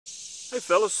Hey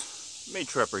fellas,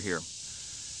 MeatTrapper here,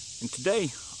 and today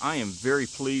I am very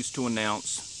pleased to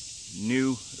announce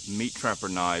new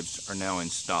MeatTrapper knives are now in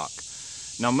stock.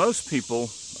 Now most people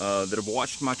that have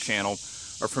watched my channel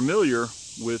are familiar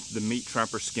with the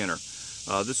MeatTrapper Skinner.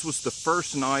 This was the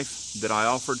first knife that I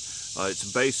offered.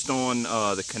 It's based on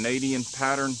the Canadian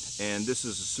pattern, and this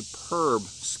is a superb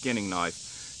skinning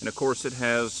knife. And of course it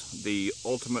has the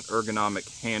ultimate ergonomic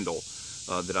handle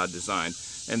that I designed.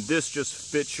 And this just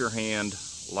fits your hand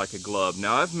like a glove.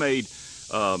 Now I've made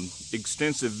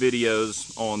extensive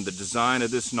videos on the design of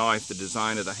this knife, the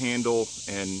design of the handle,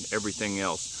 and everything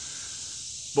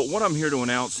else. But what I'm here to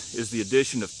announce is the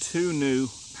addition of two new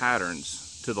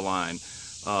patterns to the line.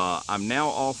 I'm now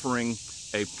offering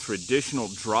a traditional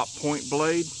drop point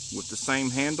blade with the same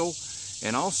handle,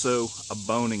 and also a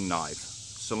boning knife.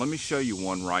 So let me show you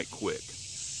one right quick.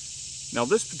 Now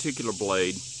this particular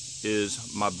blade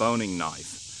is my boning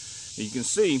knife. You can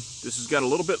see this has got a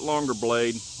little bit longer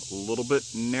blade, a little bit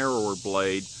narrower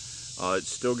blade. It's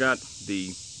still got the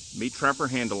MeatTrapper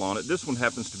handle on it. This one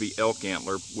happens to be elk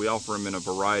antler. We offer them in a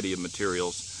variety of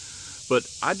materials. But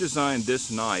I designed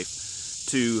this knife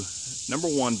to, number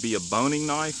one, be a boning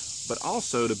knife, but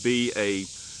also to be a,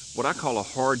 what I call a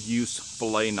hard use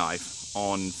fillet knife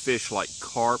on fish like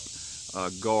carp,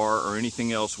 gar, or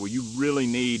anything else where you really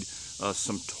need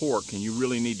some torque and you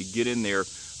really need to get in there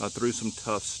through some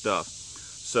tough stuff.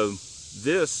 So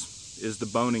this is the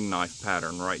boning knife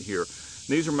pattern right here.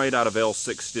 These are made out of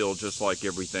L6 steel just like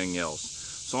everything else.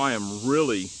 So I am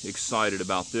really excited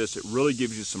about this. It really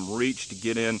gives you some reach to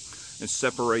get in and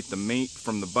separate the meat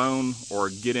from the bone, or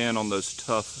get in on those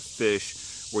tough fish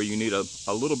where you need a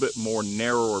little bit more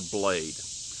narrower blade.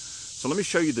 So let me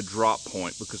show you the drop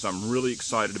point, because I'm really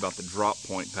excited about the drop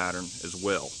point pattern as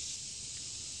well.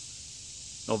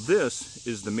 Now this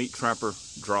is the MeatTrapper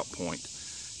drop point.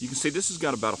 You can see this has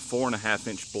got about a 4.5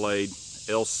 inch blade,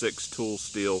 L6 tool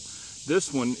steel.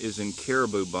 This one is in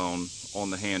caribou bone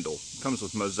on the handle. It comes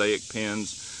with mosaic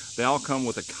pins. They all come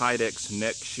with a Kydex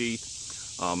neck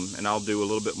sheath, and I'll do a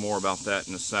little bit more about that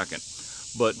in a second.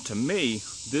 But to me,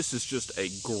 this is just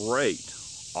a great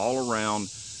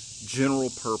all-around general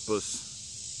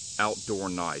purpose outdoor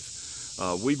knife.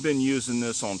 We've been using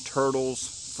this on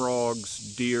turtles, frogs,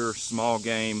 deer, small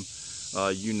game,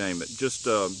 you name it. Just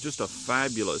a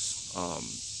fabulous,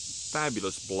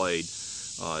 fabulous blade.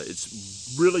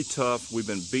 It's really tough. We've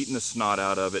been beating the snot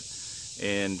out of it,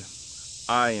 and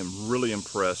I am really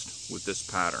impressed with this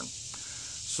pattern.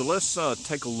 So let's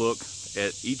take a look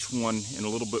at each one in a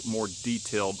little bit more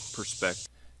detailed perspective.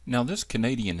 Now this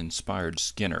Canadian-inspired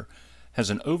Skinner has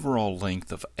an overall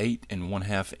length of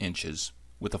 8.5 inches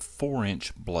with a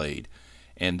 4-inch blade,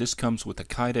 and this comes with a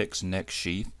Kydex neck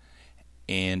sheath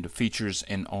and features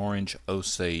an orange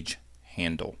Osage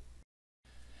handle.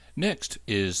 Next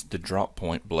is the drop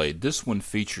point blade. This one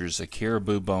features a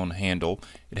caribou bone handle.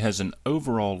 It has an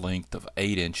overall length of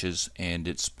 8 inches, and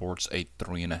it sports a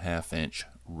 3.5 inch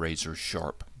razor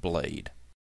sharp blade.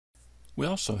 We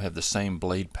also have the same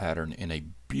blade pattern in a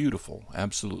beautiful,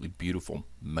 absolutely beautiful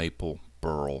maple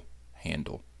burl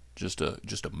handle. Just a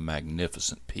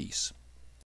magnificent piece.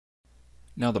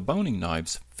 Now the boning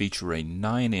knives feature a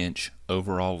 9-inch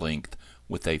overall length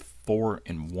with a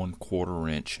 4.25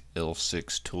 inch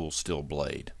L6 tool steel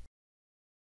blade.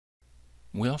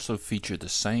 We also feature the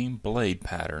same blade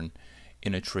pattern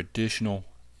in a traditional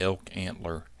elk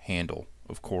antler handle,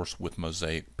 of course with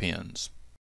mosaic pins.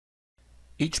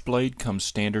 Each blade comes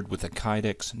standard with a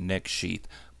Kydex neck sheath,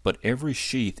 but every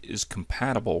sheath is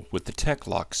compatible with the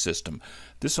Tech-Lock system.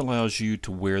 This allows you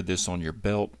to wear this on your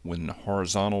belt when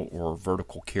horizontal or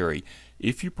vertical carry.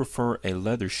 If you prefer a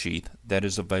leather sheath, that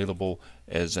is available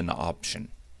as an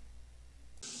option.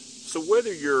 So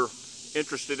whether you're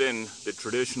interested in the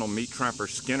traditional MeatTrapper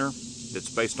Skinner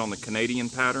that's based on the Canadian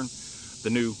pattern,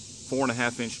 the new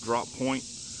 4.5 inch drop point,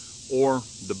 or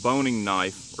the boning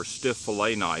knife or stiff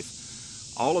fillet knife,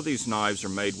 all of these knives are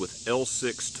made with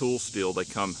L6 tool steel. They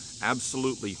come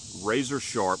absolutely razor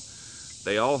sharp.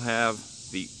 They all have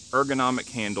the ergonomic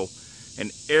handle,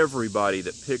 and everybody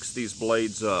that picks these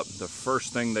blades up, the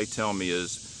first thing they tell me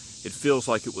is, it feels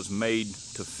like it was made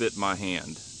to fit my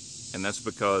hand. And that's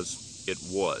because it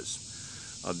was.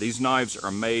 These knives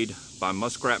are made by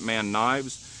Muskrat Man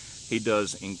Knives. He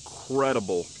does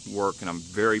incredible work, and I'm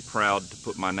very proud to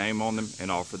put my name on them and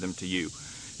offer them to you.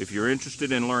 If you're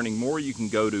interested in learning more, you can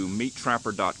go to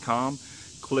MeatTrapper.com,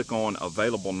 click on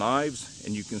Available Knives,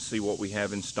 and you can see what we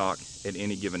have in stock at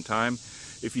any given time.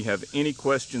 If you have any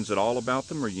questions at all about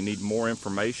them, or you need more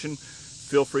information,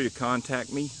 feel free to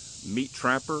contact me,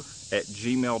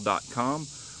 MeatTrapper@gmail.com,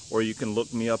 or you can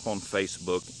look me up on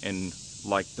Facebook and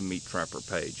like the MeatTrapper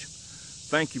page.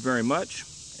 Thank you very much,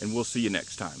 and we'll see you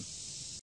next time.